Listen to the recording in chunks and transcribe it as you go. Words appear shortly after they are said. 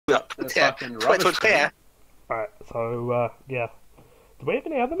fucking rubbish bin. Alright, so, yeah. Do we have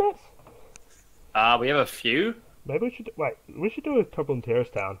any other maps? We have a few. Maybe we should, wait, we should do a couple in Terrace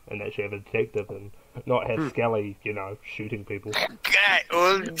Town and actually have a detective and not have Skelly, you know, shooting people. Okay,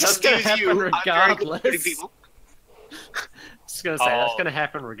 well, That's gonna happen regardless. Just gonna say, that's gonna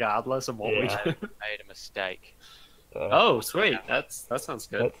happen regardless of what we do. Made a mistake. Oh, sweet. That sounds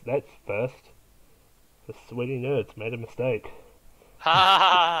good. That's first. The sweaty nerds made a mistake.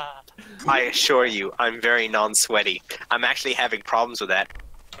 I assure you, I'm very non-sweaty. I'm actually having problems with that.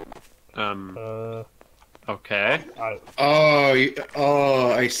 Okay.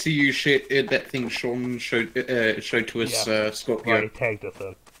 I see you that thing Sean showed to us, Scorpio. Right, he tagged us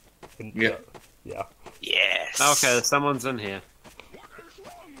in. Yeah. Yeah. Yes. Okay, someone's in here.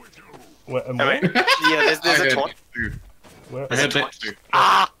 Where? Yeah, there's a taunt. I heard that too.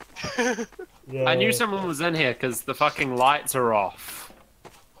 Ah! Yeah. I knew someone was in here because the fucking lights are off.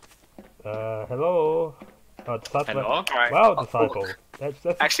 Hello? Oh, Disciple. Hello? Alright. Wow, Disciple. That's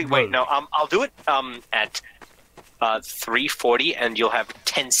Actually, wait, no, I'll do it, at, 3:40, and you'll have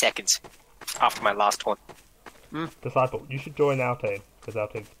 10 seconds after my last one. Disciple, you should join our team, because our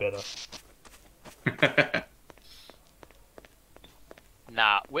team's better.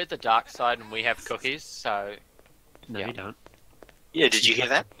 Nah, we're the dark side and we have cookies, so... No, you don't. Yeah, did you hear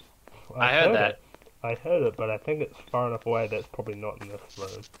that? I heard that. I heard it, but I think it's far enough away that's probably not in this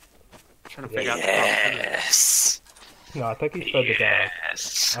room. Trying to figure out Yes! No, I think he's further down.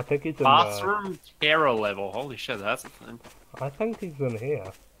 Yes! I think he's in bathroom terror level. Holy shit, that's a thing. I think he's in here.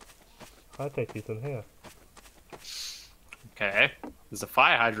 I think he's in here. Okay. There's a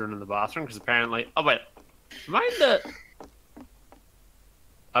fire hydrant in the bathroom because apparently... Oh, wait. Am I in the...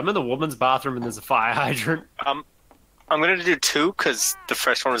 I'm in the woman's bathroom and there's a fire hydrant. I'm gonna do 2, because the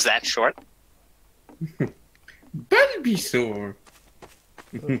first one was that short. Bulbasaur!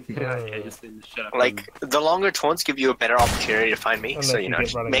 Yeah, just need to shut up. Like, the longer taunts give you a better opportunity to find me, so, you know,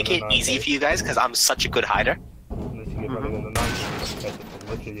 make it easy for you guys, because I'm such a good hider. Unless you get running in the 90s, that's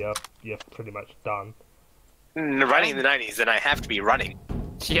literally you're pretty much done. Running in the 90s, then I have to be running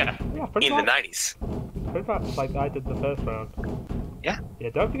Yeah. Yeah, pretty in the much. 90s. Pretty much like I did the first round. Yeah. Yeah,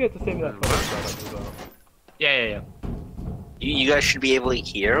 don't forget to send me that photo as well. Yeah. You guys should be able to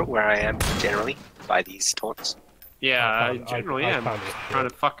hear where I am generally by these taunts. Yeah, I can't- generally I am. can't Trying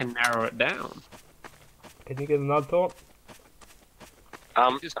to fucking narrow it down. Can you get another taunt?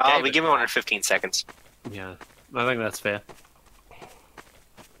 I'll be giving one in 15 seconds. Yeah, I think that's fair.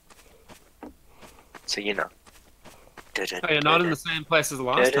 So, you know. Oh, you're not in the same place as the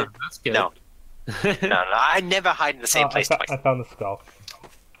last time. That's good. No. No, I never hide in the same place twice. I found the skull.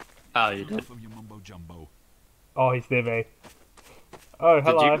 Oh, you did. Oh, he's near me. Oh,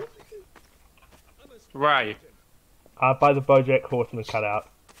 hello. Did Where are you? By the Bojack Horseman cutout.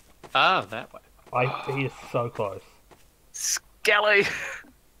 Oh, that way. He is so close. Skelly!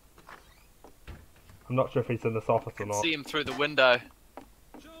 I'm not sure if he's in this office or not. See him through the window.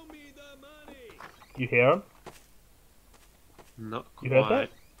 You hear him? Not You heard quite.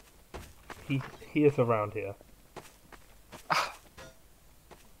 that? He is around here.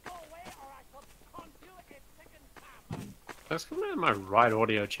 That's coming out of my right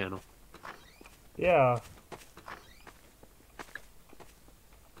audio channel. Yeah.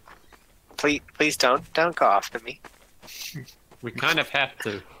 Please don't go after me. We kind of have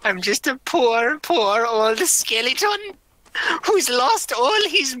to. I'm just a poor old skeleton who's lost all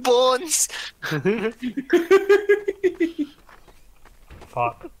his bones.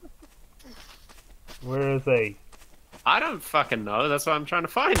 Fuck. Where is he? I don't fucking know. That's why I'm trying to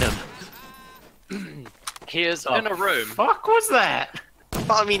find him. He is in a room. Fuck was that?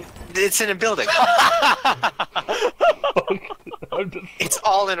 Well, I mean, it's in a building. It's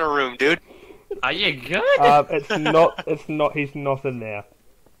all in a room, dude. Are you good? It's not, he's not in there.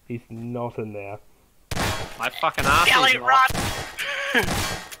 He's not in there. My fucking ass Skelly, is run!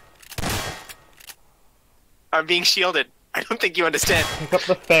 I'm being shielded. I don't think you understand. Pick up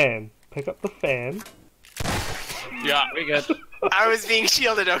the fan. Pick up the fan. Yeah, we good. I was being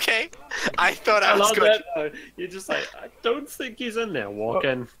shielded, okay? I thought I I was love good. that though. You're just like, I don't think he's in there. Walk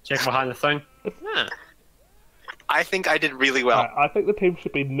in, check behind the thing. Yeah. I think I did really well. I think the team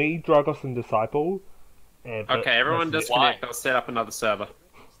should be me, Dragos, and Disciple. And Okay, everyone that's it. disconnect. I'll set up another server.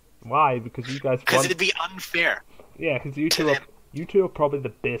 Why? Because you guys Because won. it'd be unfair. Yeah, because you to two are them. you two are probably the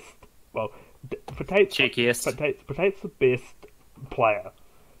best. Well, Potate's Potate's the best player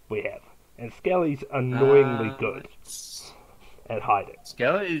we have, and Skelly's annoyingly good at hiding.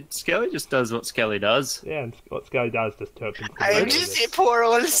 Skelly just does what Skelly does. Yeah, and what Skelly does just turn into I am just a poor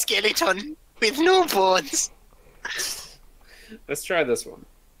old skeleton with no bones. Let's try this one.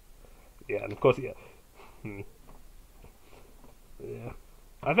 Yeah, and of course, yeah. Yeah.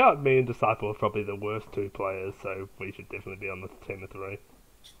 I feel like me and Disciple are probably the worst two players, so we should definitely be on the team of three.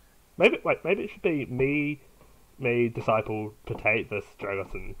 Maybe it should be me, Disciple, Potate versus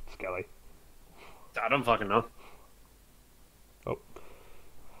Dragos and Skelly. I don't fucking know. Oh.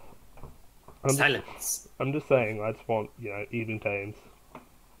 Silence. I'm just saying, I just want, even teams.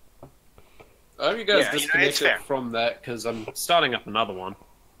 I hope you guys Yeah, disconnected from that, because I'm starting up another one.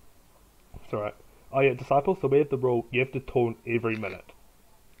 It's alright. Oh yeah, Disciple, so we have the rule, you have to taunt every minute.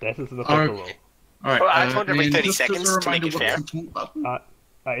 That is an official rule. Alright, Well, I taunt every and 30 just as a seconds to make it reminder, fair. what's the taunt button?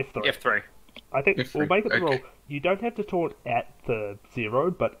 F3. F3. I think F3, we'll make it the rule. okay. You don't have to taunt at the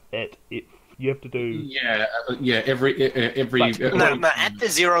 0, but you have to do... Yeah, every No, at the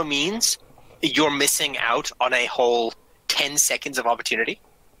 0 means you're missing out on a whole 10 seconds of opportunity.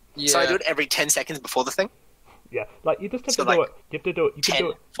 Yeah. So I do it every 10 seconds before the thing. Yeah, like you just have So, to do like, it. You have to do it. You 10, can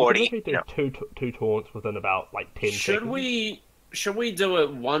do it. 40, You can literally you do two taunts within about 10 Should seconds. Should we do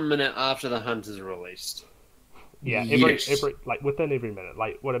it 1 minute after the hunt is released? Yeah, Yes. every within every minute.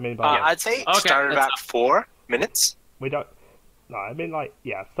 Like what I mean by I'd say Okay, start at that's about 4 minutes. we don't. No, I mean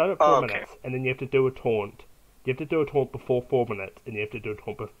start at 4 Oh, okay. minutes, and then you have to do a taunt. You have to do a taunt before 4 minutes, and you have to do a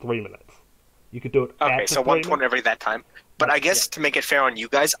taunt before 3 minutes. You could do it. Okay, after so 3 one taunt minutes. every that time. But I guess to make it fair on you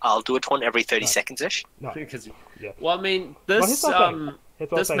guys, I'll do a taunt every 30 seconds-ish. No, Because, yeah. well, I mean, Well, this here's what I'm saying.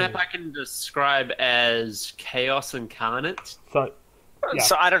 Here's what I'm this saying. map I can describe as Chaos Incarnate. So yeah.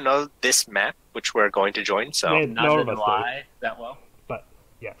 So I don't know this map, which we're going to join, so... Yeah. None Neither of us do do. I that well. But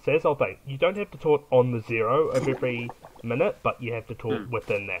yeah, so here's the whole thing. You don't have to taunt on the 0 of every minute, but you have to taunt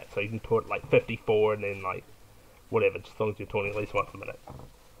within that. So you can taunt 54 and then whatever, just as long as you're taunting at least once a minute.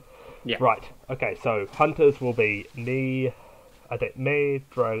 Yeah. Right. Okay. So hunters will be me,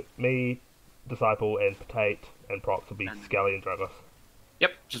 Disciple, and Potate, and props will be Skelly and Dragos.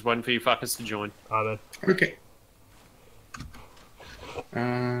 Yep, just waiting for you fuckers to join. I'm in. Okay.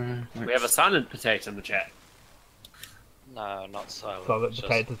 We have a silent Potato in the chat. No, not silent. So that it's just-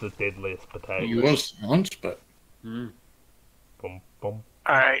 Potate is the deadliest Potate. He was once, but Boom, boom.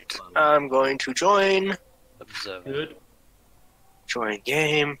 Alright, I'm going to join. observing. Good. Join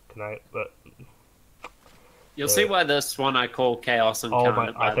game. Can I? But You'll see why this one I call Chaos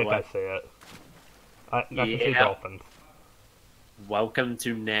Incarnate, by I the think way. I see it. I can see Yeah. dolphins. Welcome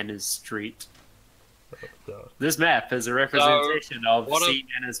to Nana's Street. So, This map is a representation of what a- See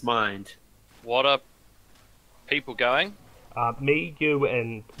Nana's mind. What are people going? me, you,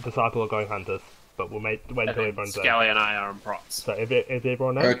 and Disciple are going hunters, but we'll wait And until then everyone's in. Skelly and I are in props. So is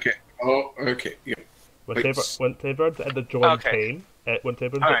everyone in? okay. Oh, okay. Yeah. Once everyone's at the join Okay. team, once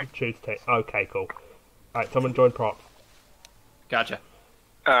everyone's Alright. at the choose team. Okay, cool. Alright, someone join props. Gotcha.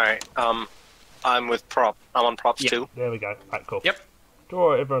 Alright, I'm with prop. I'm on props too. There we go. Alright, cool. Yep.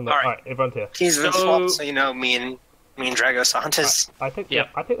 Draw everyone. Alright. Alright, everyone's here. He's the So- swap, so me and Dragos are hunters. I think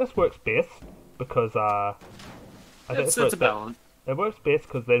Yep. I think this works best because I think It's this a balance. it works best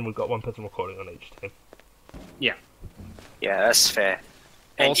because then we've got one person recording on each team. Yeah. Yeah, that's fair.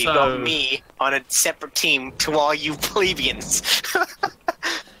 And you Also- got me on a separate team to all you plebeians.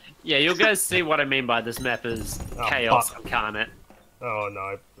 Yeah, you guys see what I mean by this map is Oh, Chaos fuck. Incarnate. Oh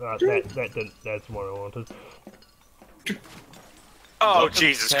no, that's what I wanted. Oh, Welcome to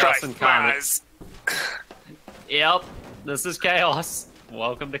Jesus Chaos Christ, Incarnate. guys. Yep, this is Chaos.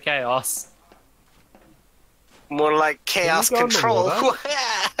 Welcome to Chaos. More like chaos Can you go in the control.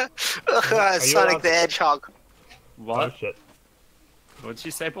 water? Sonic allowed- the Hedgehog. What? Oh shit. What'd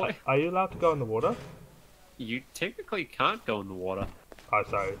you say, boy? Are you allowed to go in the water? You technically can't go in the water. Oh,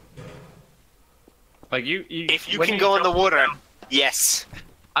 sorry. Like you If you when can go in the jump water, down, yes.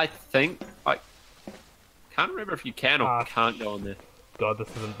 I think I can't remember if you can or Ah. can't go in there. God, this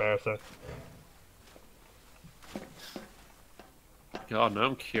is embarrassing. God, no,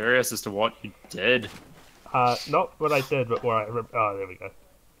 I'm curious as to what you did. Not what I did, but where I. Oh, there we go.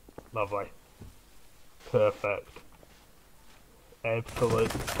 Lovely. Perfect.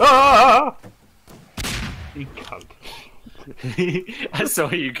 Absolute. Ah! You cunt. I saw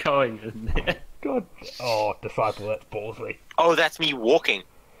you going in there. God. Oh, Disciple, that's ballsy. Oh, that's me walking.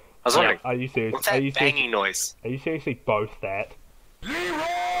 I was wondering, Are you serious? what's Are that you banging noise? Are you seriously both that?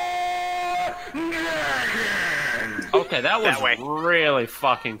 Okay, that was That way. really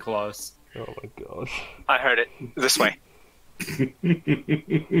fucking close. Oh my god. I heard it. This way.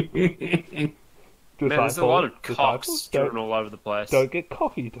 Man, there's a lot of cocks strewn Don't, all over the place. don't get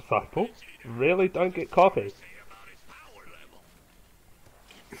cocky, Disciple. Really, don't get cocky.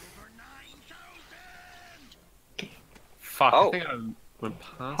 Fuck, Oh. I think I went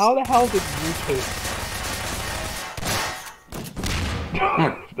past. How the hell did you two?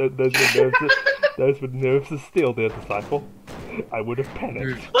 oh, those with nerves of steel, dear disciple. I would have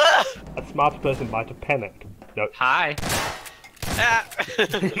panicked. A smart person might have panicked. No. Hi. Ah.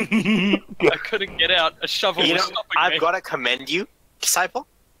 I couldn't get out. A shovel You was know, stopping I've me. got to commend you, disciple.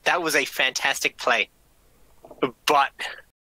 That was a fantastic play. But